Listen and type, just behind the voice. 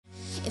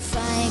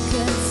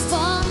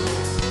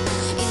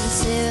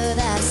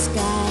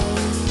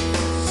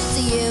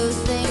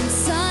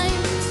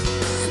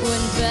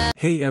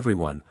Hey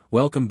everyone,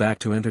 welcome back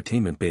to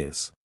Entertainment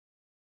Biz.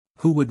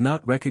 Who would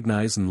not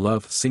recognize and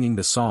love singing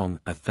the song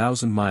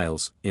 "1,000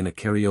 Miles" in a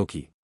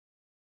karaoke?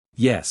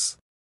 Yes.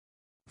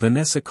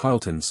 Vanessa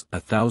Carlton's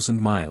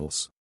 "1,000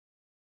 Miles."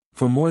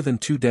 For more than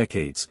 2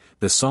 decades,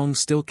 the song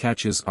still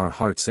catches our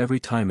hearts every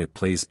time it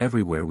plays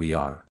everywhere we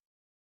are.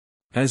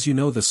 As you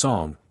know the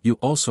song, you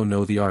also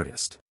know the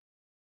artist.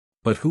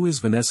 But who is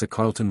Vanessa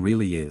Carlton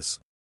really is?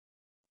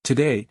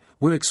 Today,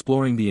 we're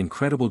exploring the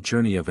incredible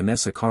journey of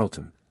Vanessa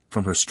Carlton,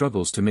 from her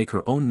struggles to make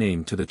her own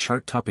name to the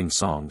chart-topping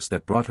songs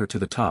that brought her to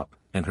the top,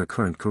 and her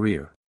current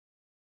career.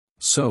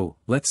 So,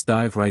 let's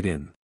dive right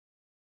in.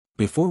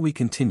 Before we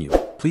continue,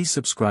 please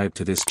subscribe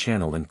to this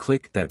channel and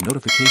click that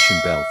notification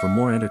bell for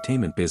more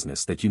entertainment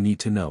business that you need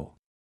to know.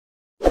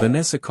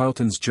 Vanessa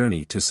Carlton's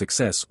journey to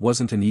success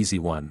wasn't an easy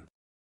one.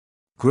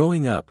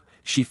 Growing up,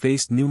 she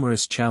faced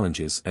numerous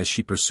challenges as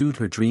she pursued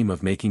her dream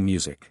of making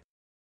music.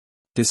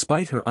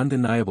 Despite her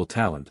undeniable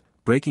talent,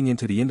 breaking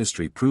into the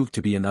industry proved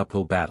to be an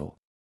uphill battle.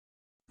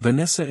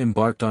 Vanessa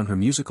embarked on her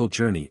musical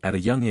journey at a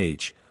young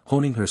age,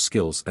 honing her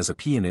skills as a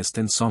pianist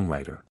and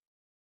songwriter.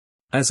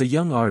 As a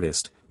young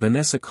artist,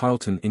 Vanessa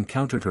Carlton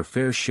encountered her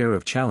fair share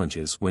of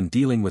challenges when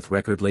dealing with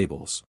record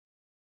labels.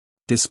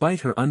 Despite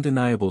her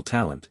undeniable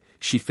talent,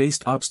 she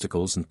faced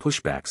obstacles and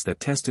pushbacks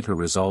that tested her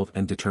resolve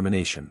and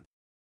determination.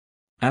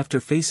 After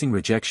facing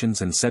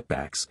rejections and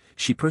setbacks,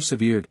 she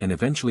persevered and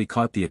eventually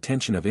caught the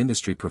attention of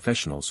industry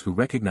professionals who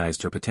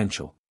recognized her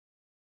potential.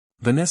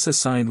 Vanessa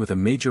signed with a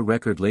major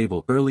record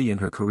label early in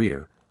her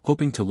career,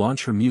 hoping to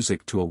launch her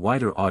music to a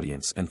wider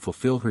audience and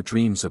fulfill her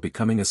dreams of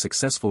becoming a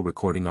successful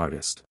recording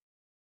artist.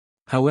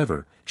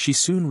 However, she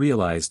soon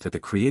realized that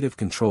the creative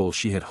control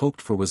she had hoped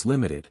for was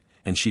limited,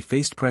 and she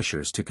faced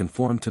pressures to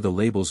conform to the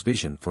label's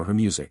vision for her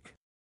music.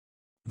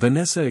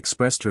 Vanessa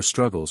expressed her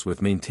struggles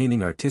with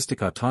maintaining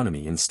artistic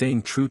autonomy and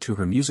staying true to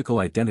her musical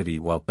identity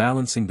while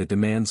balancing the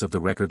demands of the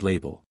record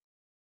label.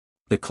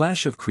 The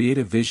clash of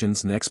creative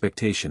visions and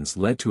expectations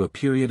led to a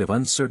period of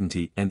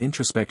uncertainty and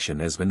introspection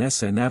as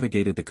Vanessa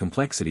navigated the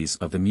complexities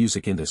of the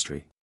music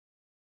industry.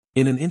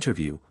 In an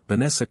interview,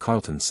 Vanessa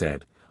Carlton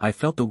said, "I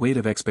felt the weight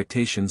of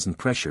expectations and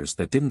pressures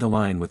that didn't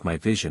align with my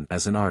vision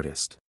as an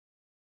artist.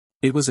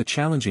 It was a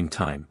challenging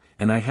time,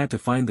 and I had to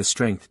find the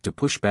strength to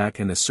push back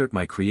and assert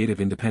my creative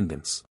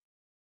independence."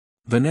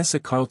 Vanessa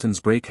Carlton's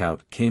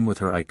breakout came with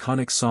her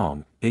iconic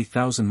song,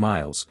 "1,000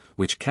 Miles,"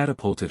 which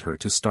catapulted her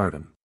to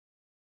stardom.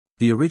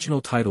 The original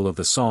title of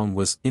the song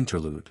was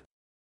Interlude.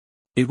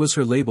 It was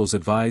her label's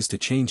advice to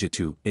change it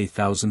to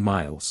 "1,000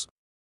 Miles."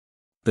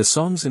 The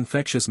song's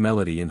infectious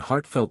melody and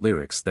heartfelt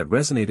lyrics that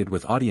resonated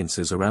with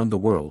audiences around the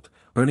world,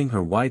 earning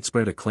her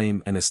widespread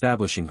acclaim and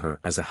establishing her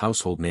as a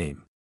household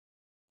name.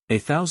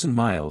 "1,000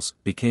 Miles"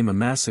 became a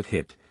massive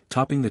hit,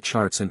 topping the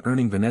charts and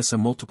earning Vanessa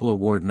multiple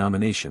award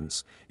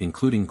nominations,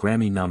 including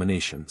Grammy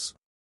nominations.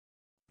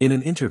 In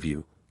an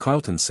interview,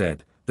 Carlton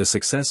said, "The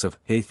success of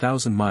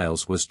 1,000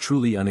 Miles was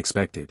truly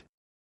unexpected.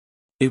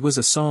 It was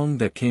a song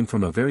that came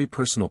from a very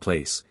personal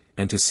place,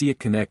 and to see it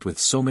connect with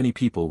so many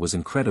people was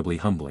incredibly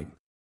humbling."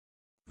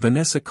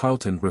 Vanessa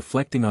Carlton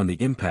reflecting on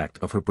the impact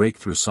of her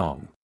breakthrough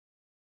song.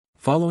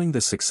 Following the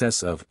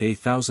success of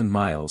 1,000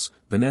 Miles,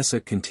 Vanessa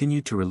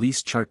continued to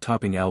release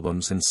chart-topping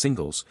albums and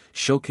singles,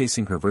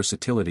 showcasing her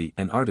versatility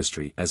and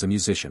artistry as a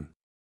musician.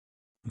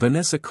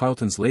 Vanessa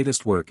Carlton's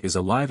latest work is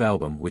a live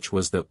album which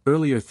was the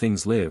 "Earlier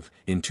Things Live"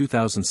 in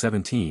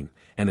 2017,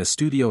 and a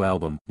studio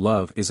album,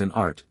 "Love is an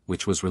Art,"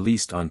 which was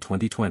released on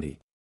 2020.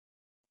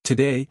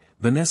 Today,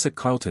 Vanessa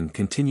Carlton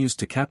continues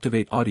to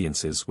captivate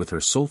audiences with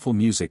her soulful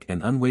music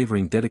and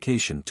unwavering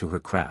dedication to her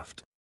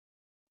craft.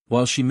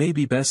 While she may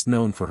be best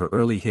known for her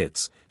early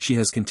hits, she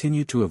has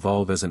continued to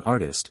evolve as an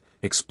artist,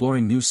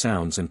 exploring new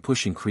sounds and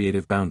pushing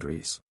creative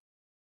boundaries.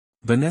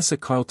 Vanessa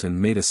Carlton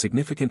made a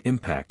significant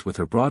impact with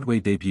her Broadway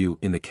debut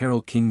in the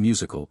Carole King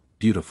musical,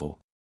 Beautiful.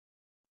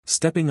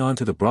 Stepping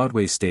onto the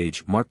Broadway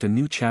stage marked a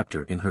new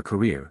chapter in her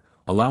career,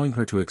 allowing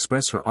her to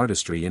express her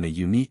artistry in a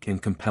unique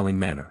and compelling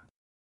manner.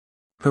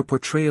 Her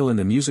portrayal in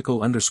the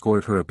musical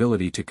underscored her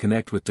ability to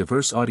connect with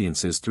diverse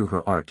audiences through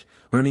her art,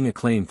 earning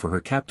acclaim for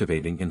her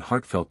captivating and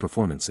heartfelt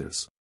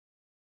performances.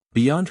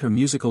 Beyond her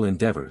musical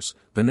endeavors,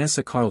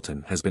 Vanessa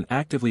Carlton has been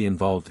actively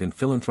involved in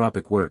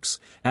philanthropic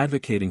works,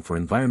 advocating for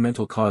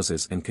environmental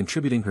causes and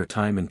contributing her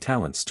time and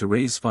talents to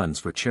raise funds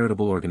for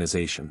charitable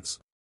organizations.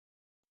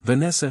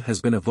 Vanessa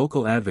has been a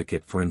vocal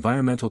advocate for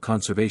environmental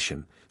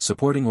conservation,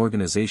 supporting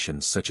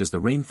organizations such as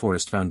the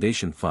Rainforest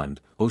Foundation Fund,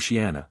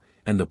 Oceana,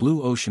 and the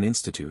Blue Ocean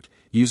Institute,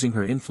 using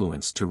her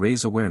influence to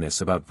raise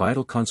awareness about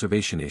vital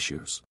conservation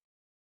issues.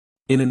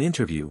 In an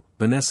interview,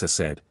 Vanessa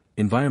said,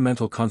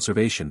 "Environmental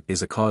conservation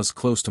is a cause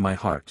close to my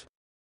heart.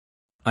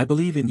 I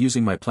believe in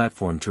using my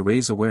platform to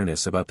raise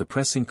awareness about the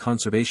pressing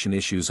conservation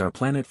issues our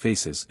planet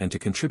faces and to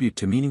contribute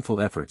to meaningful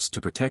efforts to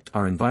protect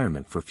our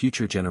environment for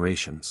future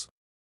generations."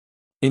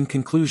 In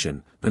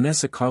conclusion,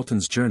 Vanessa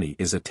Carlton's journey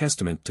is a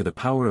testament to the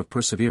power of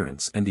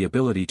perseverance and the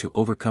ability to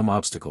overcome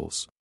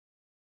obstacles.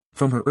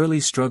 From her early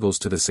struggles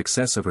to the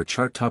success of her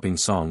chart-topping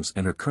songs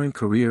and her current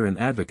career and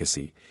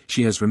advocacy,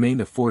 she has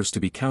remained a force to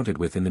be counted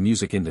with in the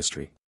music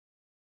industry.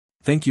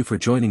 Thank you for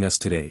joining us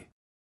today.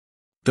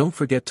 Don't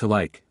forget to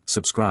like,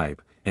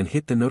 subscribe, and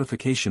hit the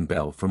notification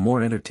bell for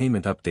more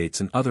entertainment updates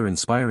and other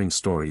inspiring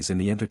stories in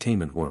the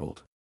entertainment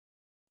world.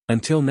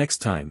 Until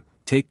next time,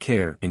 take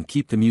care and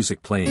keep the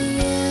music playing.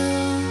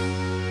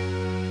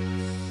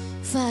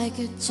 If I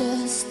could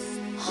just